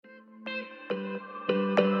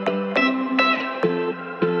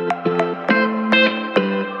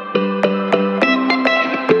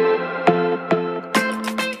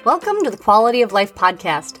Welcome to the Quality of Life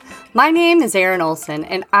podcast. My name is Erin Olson,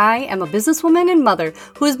 and I am a businesswoman and mother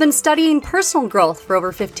who has been studying personal growth for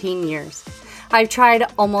over 15 years. I've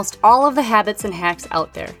tried almost all of the habits and hacks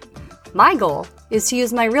out there. My goal is to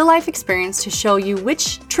use my real-life experience to show you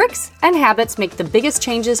which tricks and habits make the biggest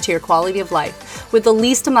changes to your quality of life with the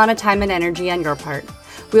least amount of time and energy on your part.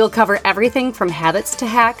 We will cover everything from habits to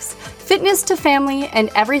hacks, fitness to family, and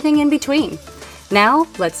everything in between. Now,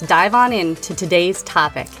 let's dive on into today's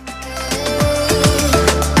topic.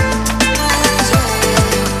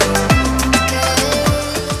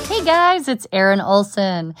 Hey guys, it's Erin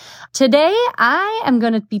Olson. Today, I am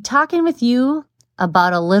going to be talking with you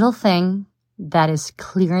about a little thing that is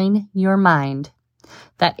clearing your mind.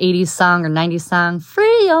 That 80s song or 90s song,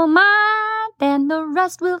 free your mind and the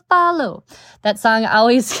rest will follow. That song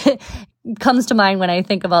always comes to mind when I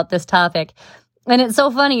think about this topic. And it's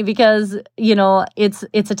so funny because, you know, it's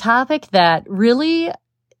a topic that really,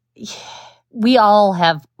 we all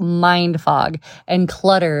have mind fog and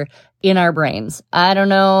clutter in our brains. I don't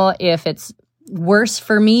know if it's worse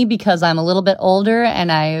for me because I'm a little bit older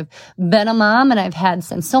and I've been a mom and I've had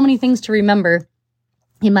so many things to remember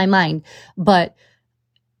in my mind, but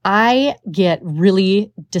I get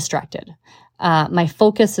really distracted. My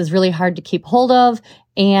focus is really hard to keep hold of,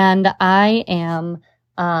 and I am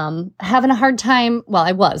having a hard time. Well,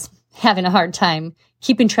 I was having a hard time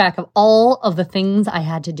keeping track of all of the things I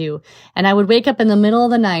had to do. And I would wake up in the middle of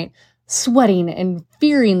the night sweating and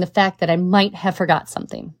fearing the fact that I might have forgot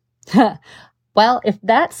something. Well, if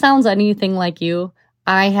that sounds anything like you,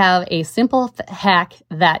 I have a simple hack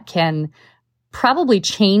that can probably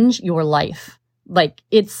change your life. Like,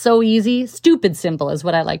 it's so easy, stupid simple is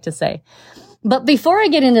what I like to say. But before I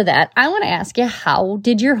get into that, I want to ask you, how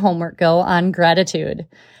did your homework go on gratitude?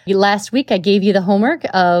 Last week, I gave you the homework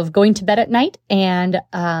of going to bed at night and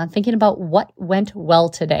thinking about what went well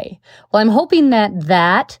today. Well, I'm hoping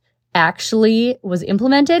that actually was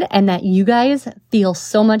implemented and that you guys feel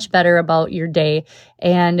so much better about your day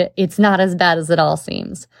and it's not as bad as it all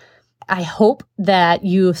seems. I hope that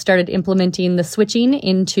you started implementing the switching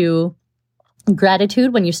into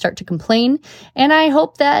gratitude when you start to complain. And I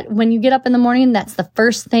hope that when you get up in the morning, that's the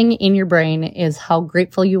first thing in your brain is how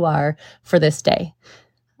grateful you are for this day.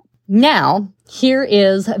 Now, here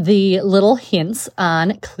is the little hints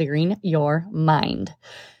on clearing your mind.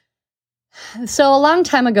 So a long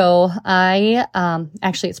time ago, I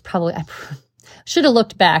should have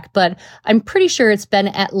looked back, but I'm pretty sure it's been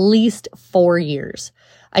at least 4 years.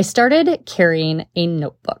 I started carrying a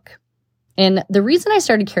notebook. And the reason I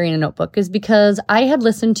started carrying a notebook is because I had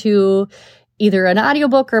listened to either an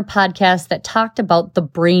audiobook or a podcast that talked about the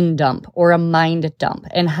brain dump or a mind dump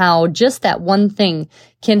and how just that one thing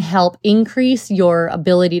can help increase your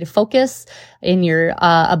ability to focus and your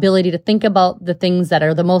ability to think about the things that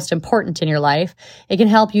are the most important in your life. It can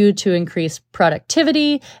help you to increase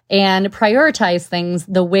productivity and prioritize things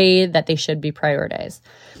the way that they should be prioritized.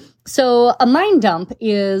 So a mind dump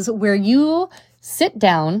is where you sit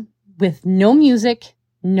down with no music,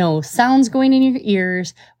 no sounds going in your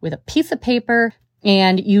ears, with a piece of paper,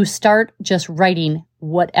 and you start just writing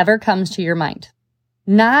whatever comes to your mind.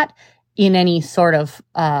 Not in any sort of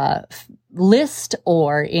list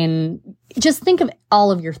or just think of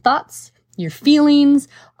all of your thoughts, your feelings,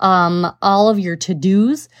 all of your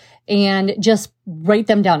to-dos, and just write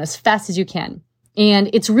them down as fast as you can. And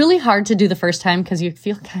it's really hard to do the first time because you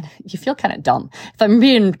feel kind of dumb. If I'm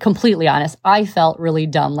being completely honest, I felt really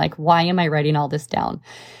dumb. Like, why am I writing all this down?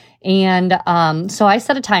 And so I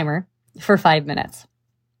set a timer for 5 minutes.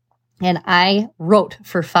 And I wrote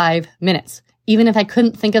for 5 minutes. Even if I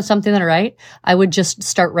couldn't think of something to write, I would just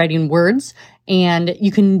start writing words. And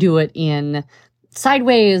you can do it in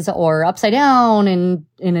sideways or upside down and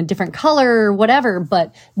in a different color, whatever.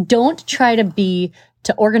 But don't try to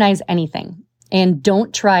organize anything. And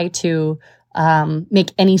don't try to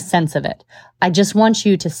make any sense of it. I just want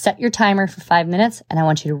you to set your timer for 5 minutes, and I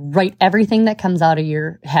want you to write everything that comes out of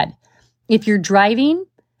your head. If you're driving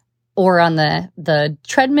or on the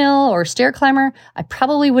treadmill or stair climber, I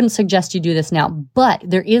probably wouldn't suggest you do this now, but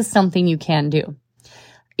there is something you can do.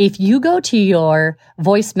 If you go to your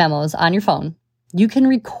voice memos on your phone, you can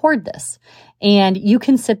record this. And you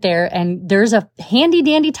can sit there and there's a handy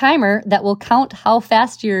dandy timer that will count how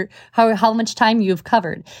fast how much time you've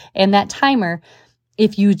covered. And that timer,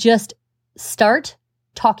 if you just start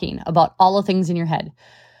talking about all the things in your head.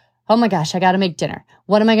 Oh my gosh, I got to make dinner.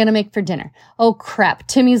 What am I going to make for dinner? Oh crap,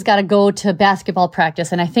 Timmy's got to go to basketball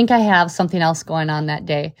practice and I think I have something else going on that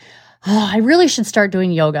day. I really should start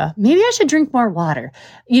doing yoga. Maybe I should drink more water.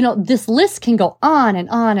 This list can go on and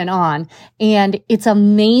on and on. And it's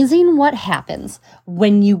amazing what happens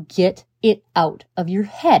when you get it out of your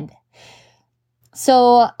head.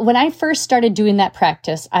 So when I first started doing that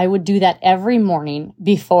practice, I would do that every morning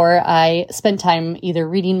before I spent time either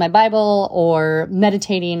reading my Bible or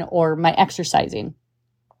meditating or my exercising.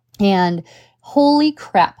 And holy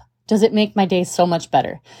crap, does it make my day so much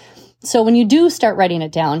better. So when you do start writing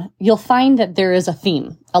it down, you'll find that there is a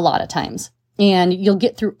theme a lot of times. And you'll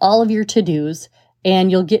get through all of your to-dos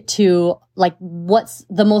and you'll get to like what's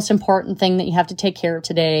the most important thing that you have to take care of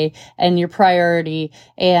today and your priority.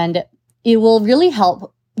 And it will really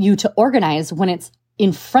help you to organize when it's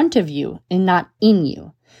in front of you and not in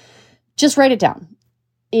you. Just write it down.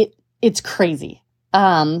 It's crazy.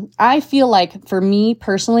 I feel like for me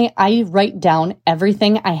personally, I write down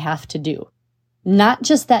everything I have to do. Not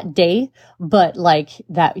just that day, but like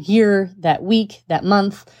that year, that week, that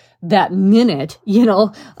month, that minute,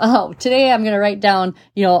 today I'm going to write down,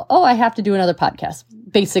 I have to do another podcast,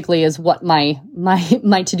 basically is what my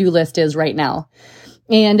to-do list is right now.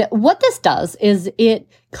 And what this does is it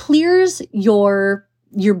clears your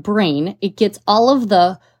brain. It gets all of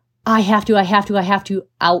the I have to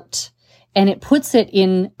out. And it puts it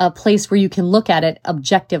in a place where you can look at it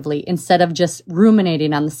objectively instead of just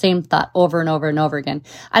ruminating on the same thought over and over and over again.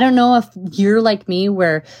 I don't know if you're like me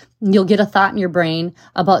where you'll get a thought in your brain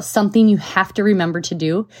about something you have to remember to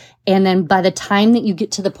do. And then by the time that you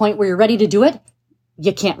get to the point where you're ready to do it,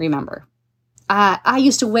 you can't remember. I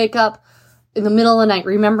used to wake up in the middle of the night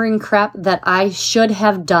remembering crap that I should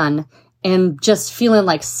have done and just feeling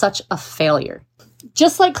like such a failure.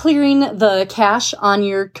 Just like clearing the cache on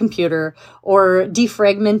your computer or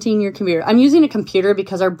defragmenting your computer. I'm using a computer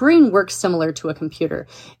because our brain works similar to a computer.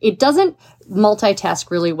 It doesn't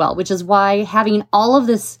multitask really well, which is why having all of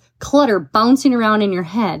this clutter bouncing around in your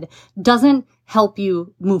head doesn't help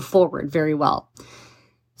you move forward very well.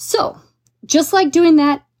 So, just like doing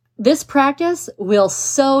that, this practice will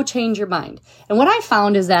so change your mind. And what I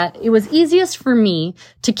found is that it was easiest for me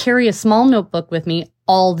to carry a small notebook with me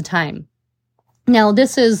all the time. Now,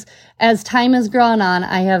 this is, as time has gone on,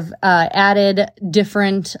 I have added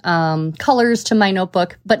different colors to my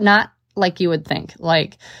notebook, but not like you would think.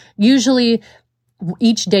 Like, usually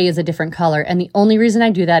each day is a different color. And the only reason I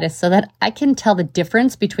do that is so that I can tell the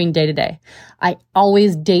difference between day to day. I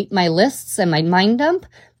always date my lists and my mind dump.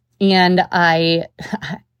 And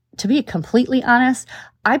to be completely honest,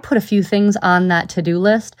 I put a few things on that to-do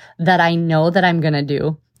list that I know that I'm going to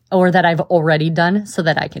do, or that I've already done so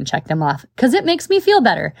that I can check them off because it makes me feel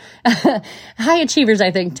better. High achievers,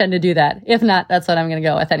 I think, tend to do that. If not, that's what I'm going to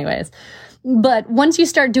go with anyways. But once you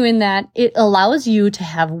start doing that, it allows you to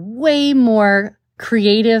have way more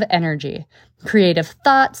creative energy, creative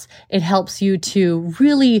thoughts. It helps you to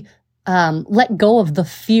really let go of the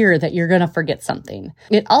fear that you're going to forget something.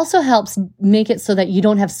 It also helps make it so that you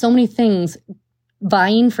don't have so many things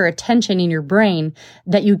vying for attention in your brain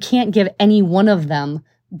that you can't give any one of them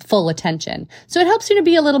full attention. So it helps you to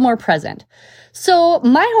be a little more present. So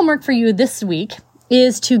my homework for you this week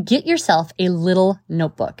is to get yourself a little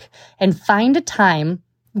notebook and find a time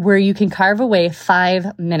where you can carve away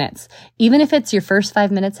 5 minutes. Even if it's your first 5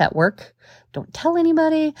 minutes at work, don't tell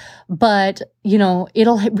anybody, but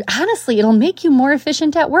it'll make you more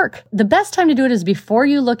efficient at work. The best time to do it is before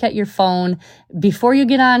you look at your phone, before you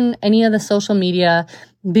get on any of the social media,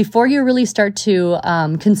 before you really start to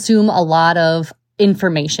consume a lot of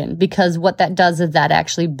information, because what that does is that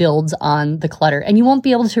actually builds on the clutter and you won't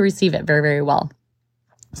be able to receive it very, very well.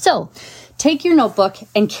 So take your notebook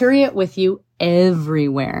and carry it with you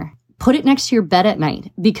everywhere. Put it next to your bed at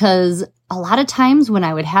night, because a lot of times when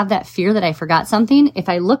I would have that fear that I forgot something, if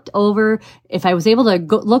I was able to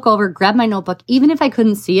look over, grab my notebook, even if I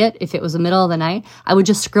couldn't see it, if it was the middle of the night, I would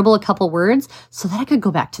just scribble a couple words so that I could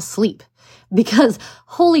go back to sleep. Because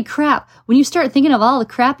holy crap, when you start thinking of all the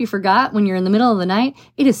crap you forgot when you're in the middle of the night,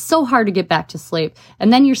 it is so hard to get back to sleep.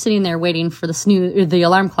 And then you're sitting there waiting for the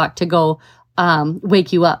alarm clock to go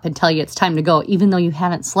wake you up and tell you it's time to go, even though you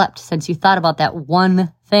haven't slept since you thought about that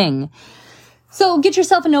one thing. So get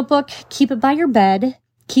yourself a notebook, keep it by your bed,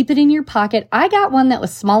 keep it in your pocket. I got one that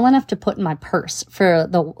was small enough to put in my purse for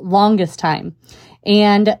the longest time.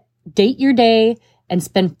 And date your day and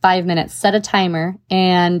spend 5 minutes, set a timer,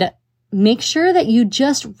 and make sure that you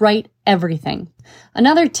just write everything.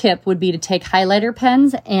 Another tip would be to take highlighter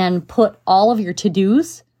pens and put all of your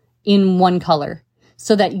to-dos in one color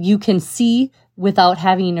so that you can see without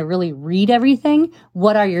having to really read everything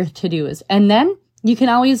what are your to-dos. And then you can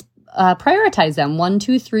always prioritize them, 1,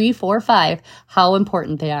 2, 3, 4, 5, how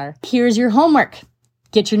important they are. Here's your homework.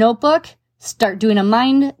 get your notebook, start doing a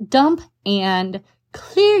mind dump, and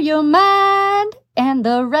clear your mind, and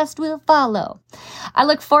the rest will follow. I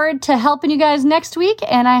look forward to helping you guys next week,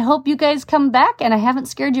 and I hope you guys come back and I haven't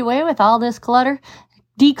scared you away with all this clutter.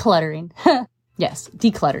 Decluttering. Yes,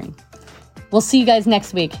 decluttering. We'll see you guys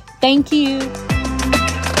next week. Thank you.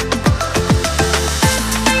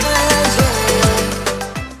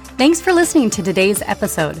 Thanks for listening to today's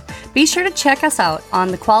episode. Be sure to check us out on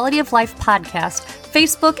the Quality of Life Podcast,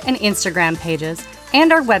 Facebook and Instagram pages,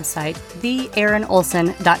 and our website,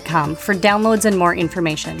 theerinolson.com, for downloads and more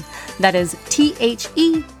information. That is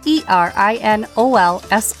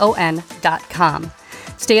TheErinolson.com.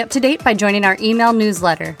 Stay up to date by joining our email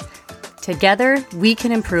newsletter. Together, we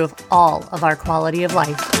can improve all of our quality of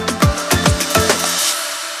life.